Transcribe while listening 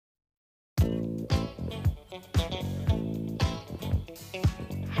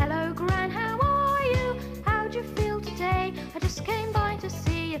I just came by to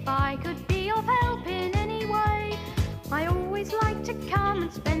see if I could be of help in any way. I always like to come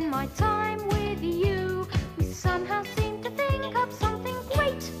and spend my time with you. We somehow seem to think of something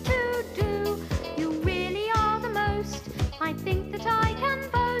great to do. You really are the most, I think that I can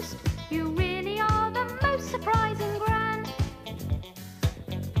boast. You really are the most surprising Gran.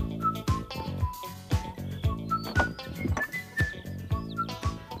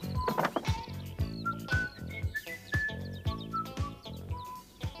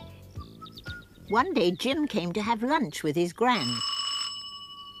 One day Jim came to have lunch with his Gran.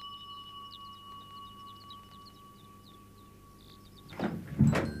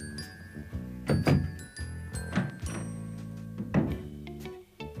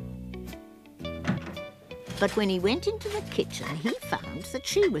 But when he went into the kitchen, he found that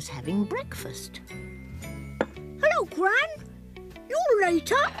she was having breakfast. Hello, Gran. You're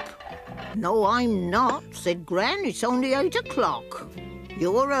late up. No, I'm not, said Gran. It's only 8 o'clock.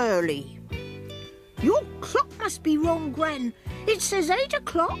 You're early. Your clock must be wrong, Gran. It says 8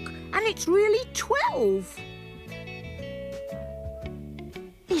 o'clock and it's really 12.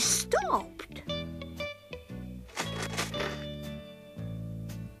 It stopped.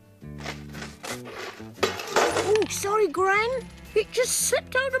 Oh, sorry, Gran. It just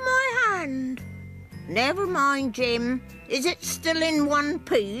slipped out of my hand. Never mind, Jim. Is it still in one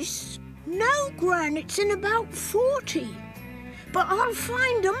piece? No, Gran, it's in about 40. But I'll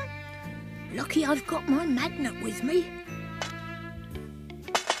find them. Lucky I've got my magnet with me.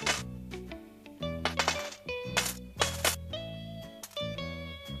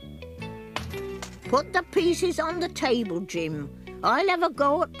 Put the pieces on the table, Jim. I'll have a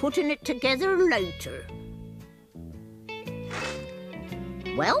go at putting it together later.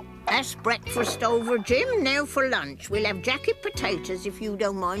 Well, that's breakfast over, Jim. Now for lunch. We'll have jacket potatoes if you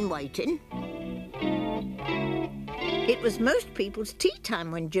don't mind waiting. It was most people's tea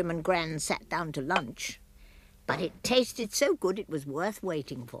time when Jim and Gran sat down to lunch. But it tasted so good it was worth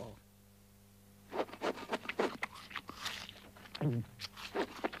waiting for.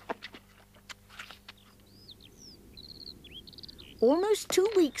 Almost 2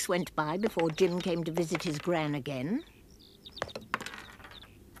 weeks went by before Jim came to visit his Gran again.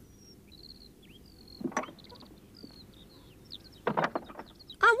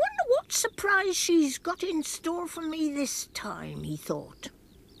 I wonder what surprise she's got in store for me this time, he thought.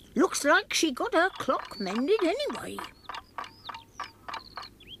 Looks like she got her clock mended anyway.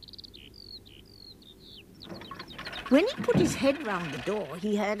 When he put his head round the door,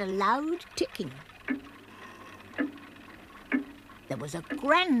 he heard a loud ticking. There was a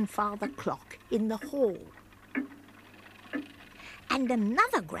grandfather clock in the hall. And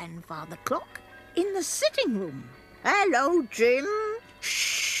another grandfather clock in the sitting room. Hello, Jim.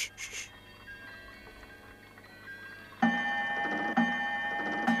 Shh, shh.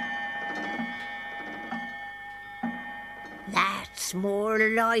 That's more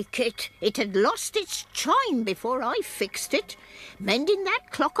like it. It had lost its chime before I fixed it. Mending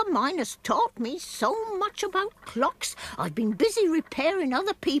that clock of mine has taught me so much about clocks. I've been busy repairing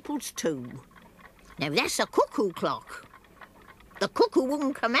other people's too. Now that's a cuckoo clock. The cuckoo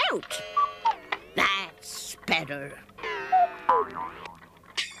won't come out. That's better.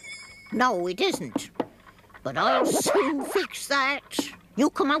 No, it isn't. But I'll soon fix that. You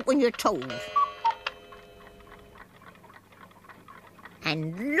come out when you're told.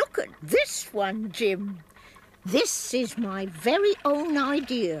 And look at this one, Jim. This is my very own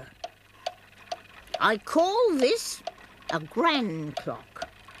idea. I call this a Gran clock.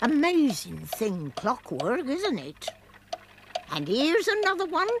 Amazing thing, clockwork, isn't it? And here's another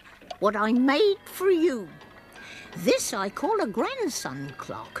one, what I made for you. This I call a grandson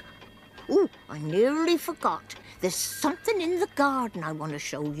clock. Oh, I nearly forgot. There's something in the garden I want to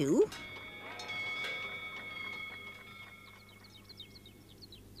show you.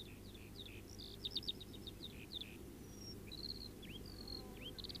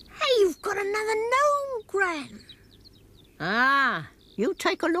 Hey, you've got another gnome, Gran. Ah, you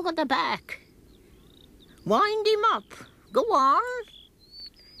take a look at the back. Wind him up. Go on.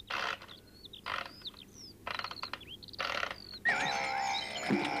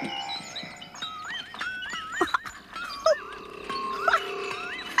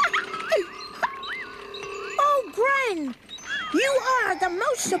 Oh, Gran, you are the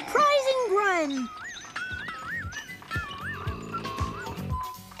most surprising Gran.